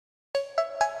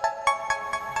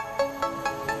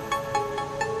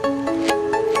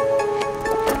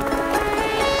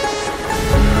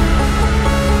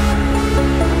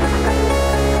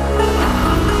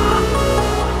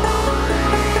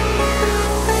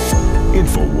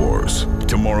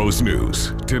tomorrow's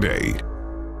news today.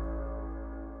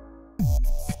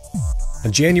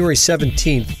 On January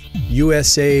 17th,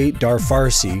 USA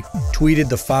darFarsi tweeted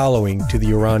the following to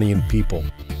the Iranian people.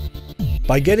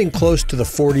 By getting close to the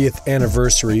 40th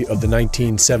anniversary of the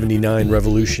 1979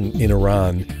 revolution in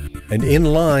Iran, and in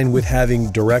line with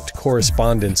having direct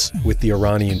correspondence with the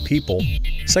Iranian people,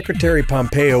 Secretary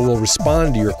Pompeo will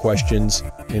respond to your questions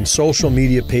in social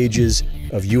media pages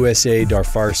of USA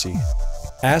darFarsi.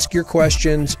 Ask your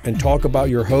questions and talk about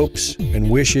your hopes and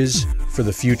wishes for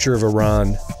the future of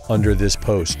Iran under this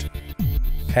post.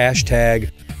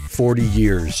 Hashtag 40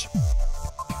 years.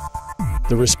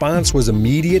 The response was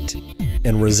immediate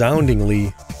and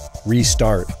resoundingly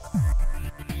restart.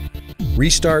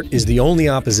 Restart is the only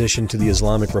opposition to the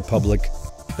Islamic Republic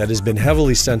that has been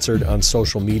heavily censored on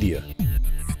social media.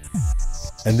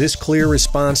 And this clear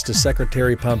response to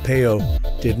Secretary Pompeo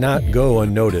did not go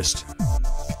unnoticed.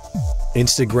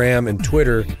 Instagram and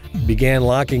Twitter began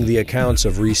locking the accounts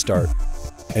of Restart,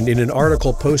 and in an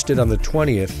article posted on the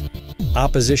 20th,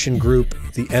 opposition group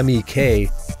the MEK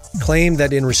claimed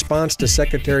that in response to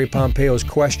Secretary Pompeo's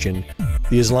question,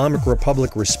 the Islamic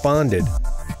Republic responded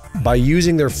by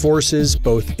using their forces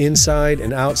both inside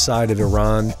and outside of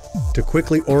Iran to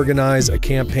quickly organize a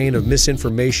campaign of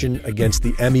misinformation against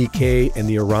the MEK and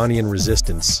the Iranian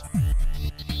resistance.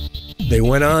 They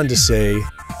went on to say,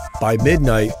 by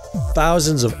midnight,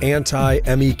 thousands of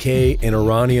anti-MEK and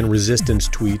Iranian resistance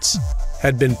tweets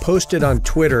had been posted on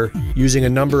Twitter using a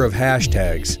number of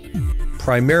hashtags,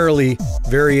 primarily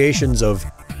variations of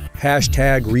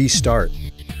hashtag restart.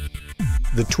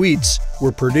 The tweets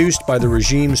were produced by the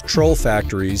regime's troll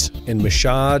factories in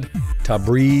Mashhad,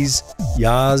 Tabriz,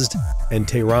 Yazd, and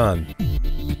Tehran.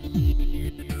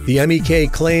 The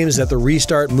MEK claims that the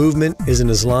Restart movement is an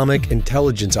Islamic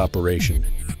intelligence operation,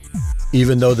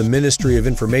 even though the Ministry of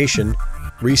Information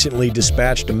recently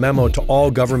dispatched a memo to all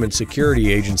government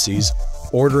security agencies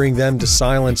ordering them to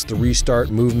silence the Restart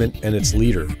movement and its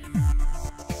leader.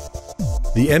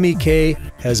 The MEK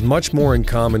has much more in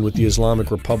common with the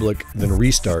Islamic Republic than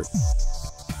Restart.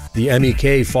 The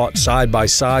MEK fought side by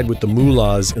side with the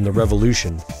mullahs in the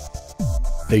revolution.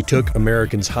 They took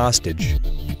Americans hostage.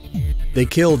 They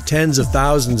killed tens of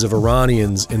thousands of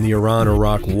Iranians in the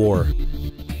Iran-Iraq War.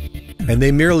 And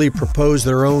they merely proposed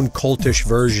their own cultish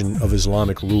version of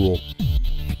Islamic rule.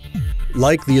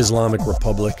 Like the Islamic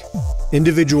Republic,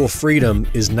 individual freedom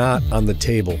is not on the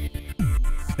table.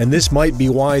 And this might be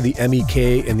why the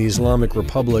MEK and the Islamic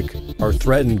Republic are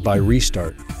threatened by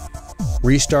Restart.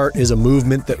 Restart is a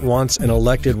movement that wants an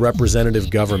elected representative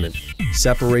government,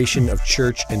 separation of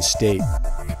church and state,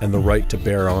 and the right to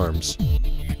bear arms.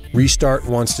 Restart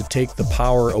wants to take the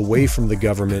power away from the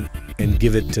government and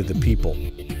give it to the people.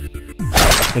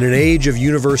 In an age of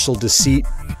universal deceit,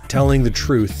 telling the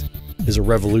truth is a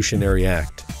revolutionary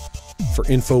act. For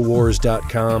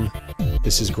Infowars.com,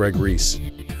 this is Greg Reese.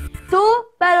 2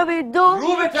 برابر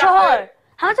 2 4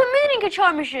 همتون میدونین که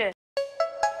 4 میشه.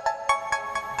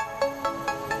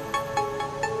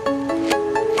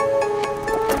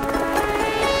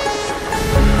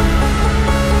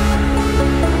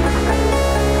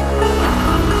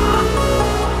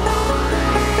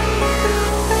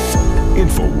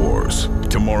 Infowars,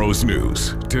 tomorrow's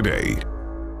news today.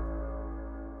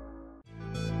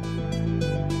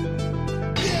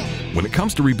 When it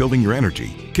comes to rebuilding your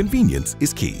energy, convenience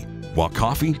is key. While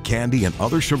coffee, candy, and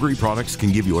other sugary products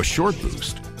can give you a short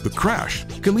boost, the crash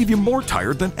can leave you more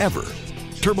tired than ever.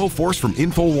 Turbo Force from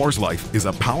InfoWars Life is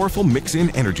a powerful mix-in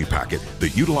energy packet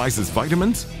that utilizes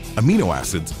vitamins, amino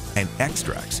acids, and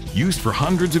extracts used for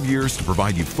hundreds of years to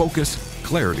provide you focus,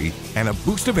 clarity, and a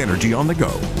boost of energy on the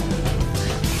go.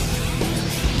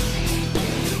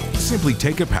 Simply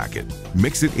take a packet,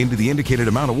 mix it into the indicated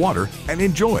amount of water, and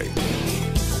enjoy.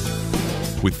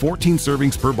 With 14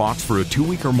 servings per box for a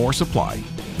 2-week or more supply,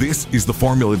 this is the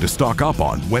formula to stock up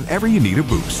on whenever you need a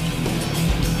boost.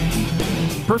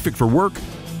 Perfect for work,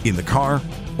 in the car,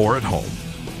 or at home.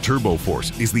 Turbo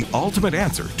Force is the ultimate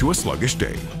answer to a sluggish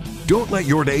day. Don't let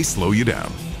your day slow you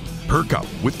down. Perk up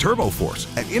with Turbo Force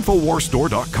at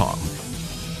InfoWarsStore.com.